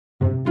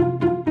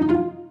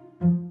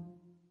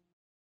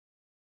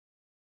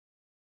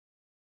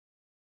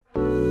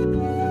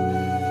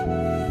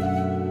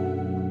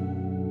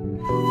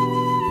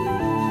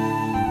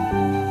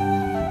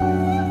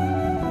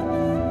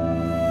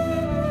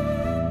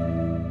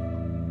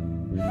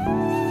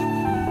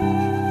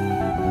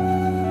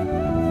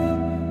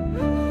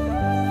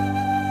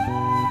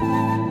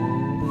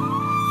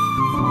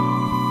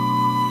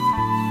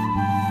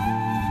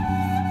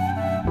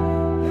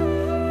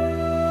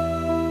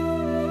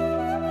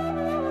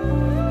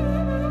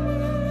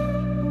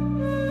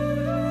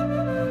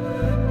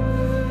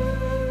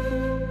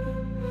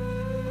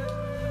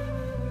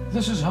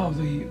this is how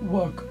the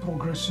work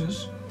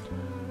progresses.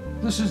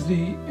 This is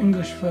the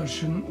English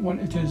version when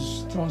it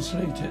is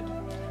translated.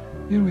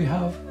 Here we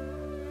have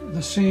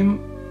the same,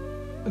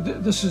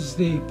 this is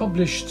the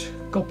published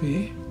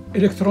copy,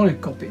 electronic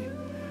copy,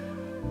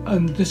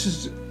 and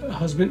this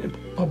has been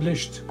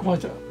published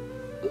quite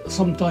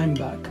some time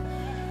back.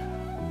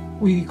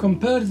 We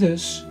compare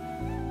this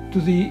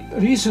to the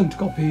recent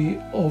copy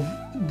of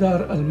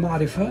Dar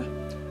al-Ma'rifah,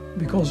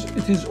 because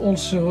it is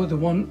also the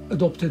one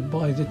adopted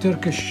by the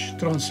Turkish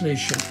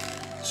translation.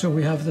 So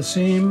we have the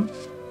same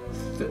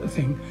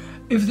thing.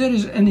 If there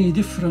is any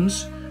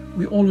difference,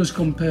 we always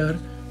compare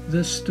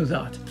this to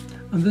that.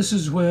 And this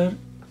is where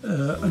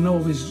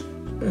Nawawi's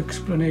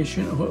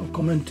explanation or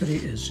commentary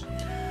is.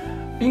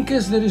 In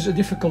case there is a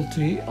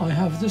difficulty, I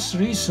have this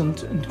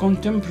recent and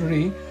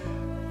contemporary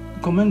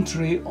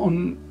commentary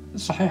on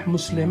Saheeh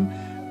Muslim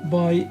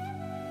by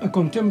a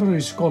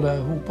contemporary scholar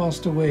who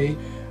passed away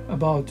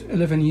about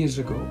 11 years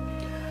ago.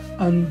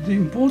 And the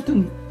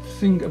important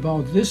thing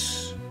about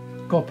this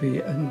copy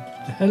and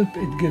the help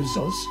it gives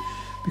us,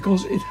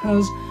 because it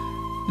has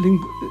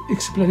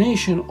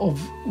explanation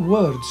of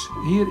words.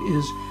 Here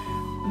is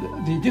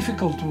the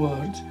difficult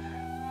words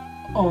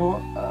are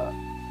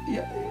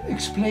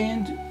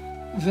explained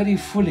very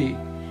fully.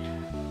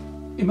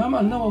 Imam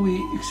Nawawi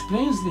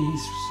explains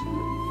these,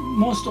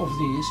 most of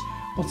these,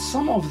 but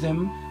some of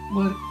them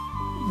were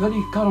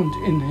very current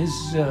in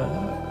his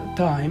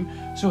time,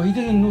 so he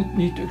didn't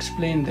need to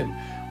explain them.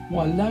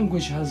 While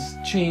language has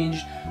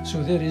changed,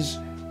 so there is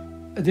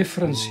a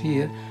difference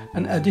here,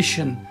 an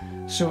addition.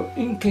 So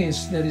in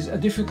case there is a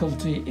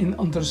difficulty in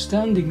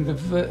understanding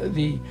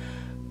the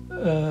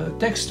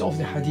text of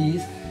the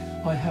hadith,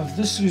 I have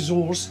this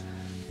resource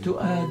to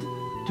add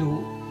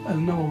to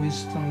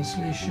Al-Nawawi's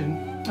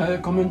translation,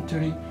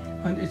 commentary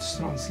and its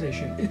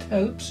translation. It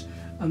helps,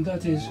 and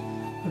that is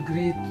a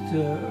great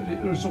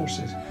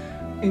resources.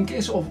 In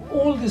case of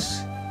all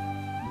this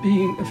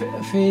being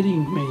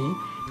failing me,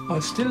 I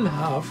still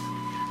have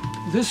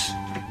this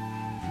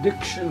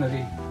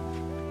dictionary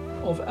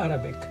of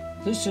Arabic.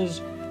 This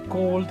is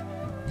called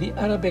the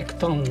Arabic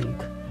tongue.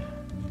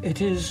 It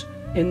is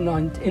in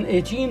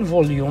 18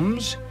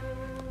 volumes,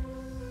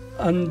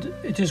 and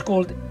it is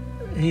called,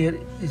 here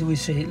we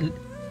say,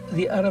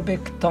 the Arabic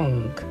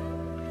tongue.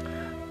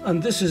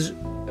 And this is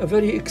a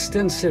very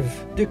extensive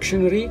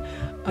dictionary,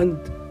 and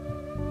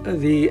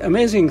the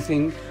amazing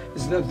thing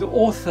is that the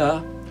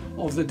author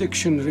of the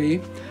dictionary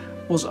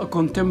was a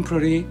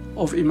contemporary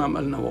of Imam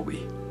al-Nawawi.